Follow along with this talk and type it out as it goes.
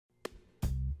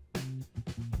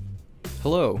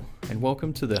Hello, and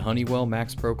welcome to the Honeywell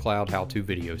MAXPRO Cloud How-To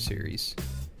video series.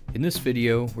 In this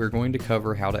video, we're going to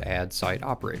cover how to add site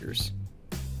operators.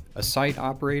 A site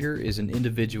operator is an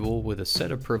individual with a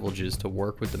set of privileges to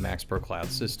work with the MAXPRO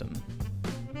Cloud system.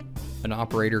 An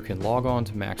operator can log on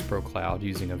to MAXPRO Cloud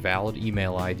using a valid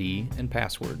email ID and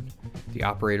password. The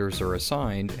operators are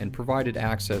assigned and provided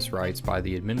access rights by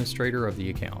the administrator of the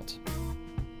account.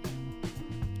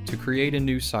 To create a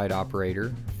new site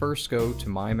operator, first go to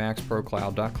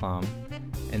mymaxprocloud.com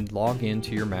and log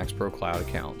into your MAXPRO Cloud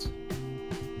account.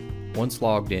 Once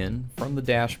logged in, from the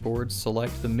dashboard,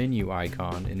 select the menu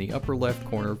icon in the upper left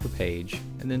corner of the page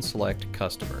and then select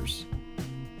Customers.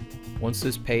 Once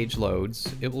this page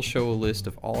loads, it will show a list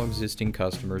of all existing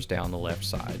customers down the left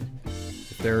side.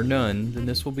 If there are none, then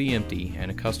this will be empty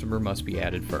and a customer must be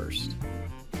added first.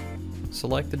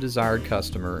 Select the desired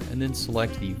customer and then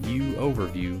select the View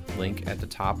Overview link at the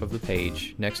top of the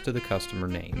page next to the customer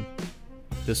name.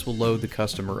 This will load the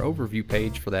customer overview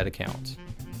page for that account.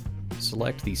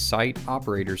 Select the Site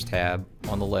Operators tab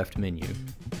on the left menu.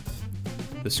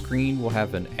 The screen will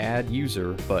have an Add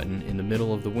User button in the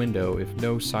middle of the window if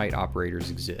no site operators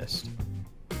exist.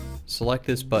 Select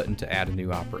this button to add a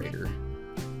new operator.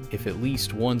 If at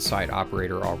least one site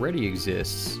operator already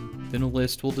exists, then a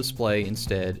list will display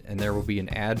instead and there will be an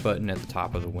Add button at the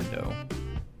top of the window.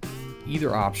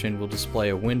 Either option will display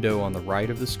a window on the right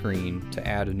of the screen to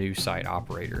add a new site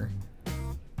operator.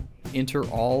 Enter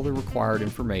all the required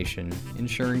information,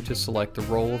 ensuring to select the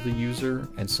role of the user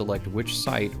and select which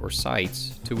site or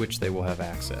sites to which they will have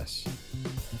access.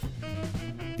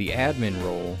 The admin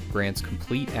role grants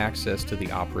complete access to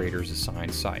the operator's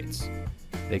assigned sites.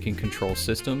 They can control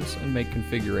systems and make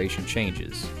configuration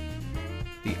changes.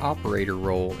 The operator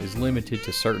role is limited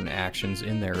to certain actions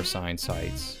in their assigned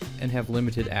sites and have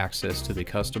limited access to the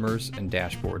customers and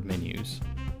dashboard menus.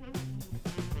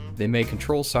 They may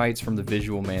control sites from the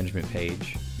visual management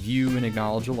page, view and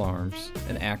acknowledge alarms,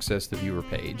 and access the viewer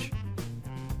page.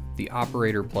 The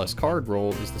operator plus card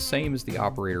role is the same as the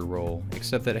operator role,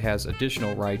 except that it has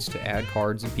additional rights to add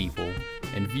cards and people,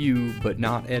 and view but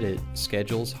not edit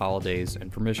schedules, holidays,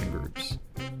 and permission groups.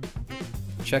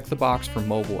 Check the box for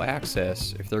mobile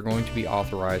access if they're going to be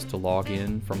authorized to log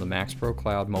in from the MAXPRO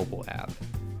Cloud mobile app.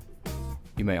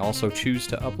 You may also choose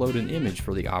to upload an image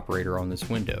for the operator on this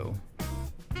window.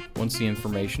 Once the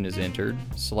information is entered,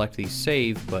 select the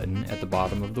Save button at the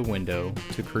bottom of the window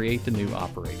to create the new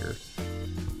operator.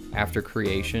 After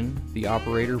creation, the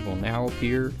operator will now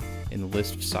appear in the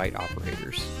list of site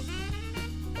operators.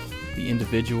 The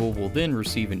individual will then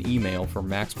receive an email from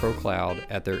MAXPRO Cloud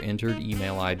at their entered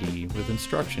email ID with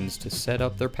instructions to set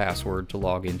up their password to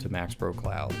log into MAXPRO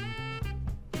Cloud.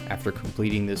 After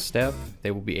completing this step,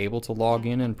 they will be able to log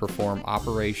in and perform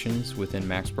operations within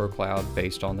MAXPRO Cloud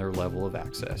based on their level of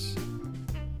access.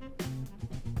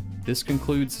 This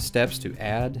concludes the steps to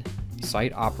add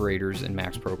site operators in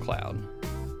MAXPRO Cloud.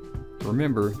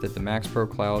 Remember that the MAXPRO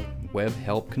Cloud Web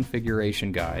Help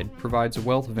Configuration Guide provides a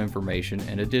wealth of information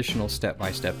and additional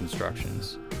step-by-step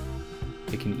instructions.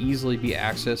 It can easily be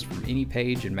accessed from any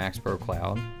page in MAXPRO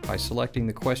Cloud by selecting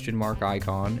the question mark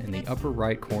icon in the upper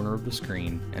right corner of the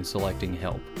screen and selecting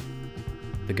Help.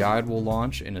 The guide will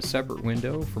launch in a separate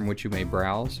window from which you may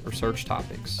browse or search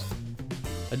topics.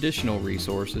 Additional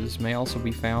resources may also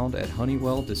be found at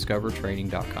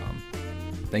honeywelldiscovertraining.com.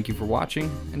 Thank you for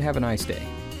watching and have a nice day.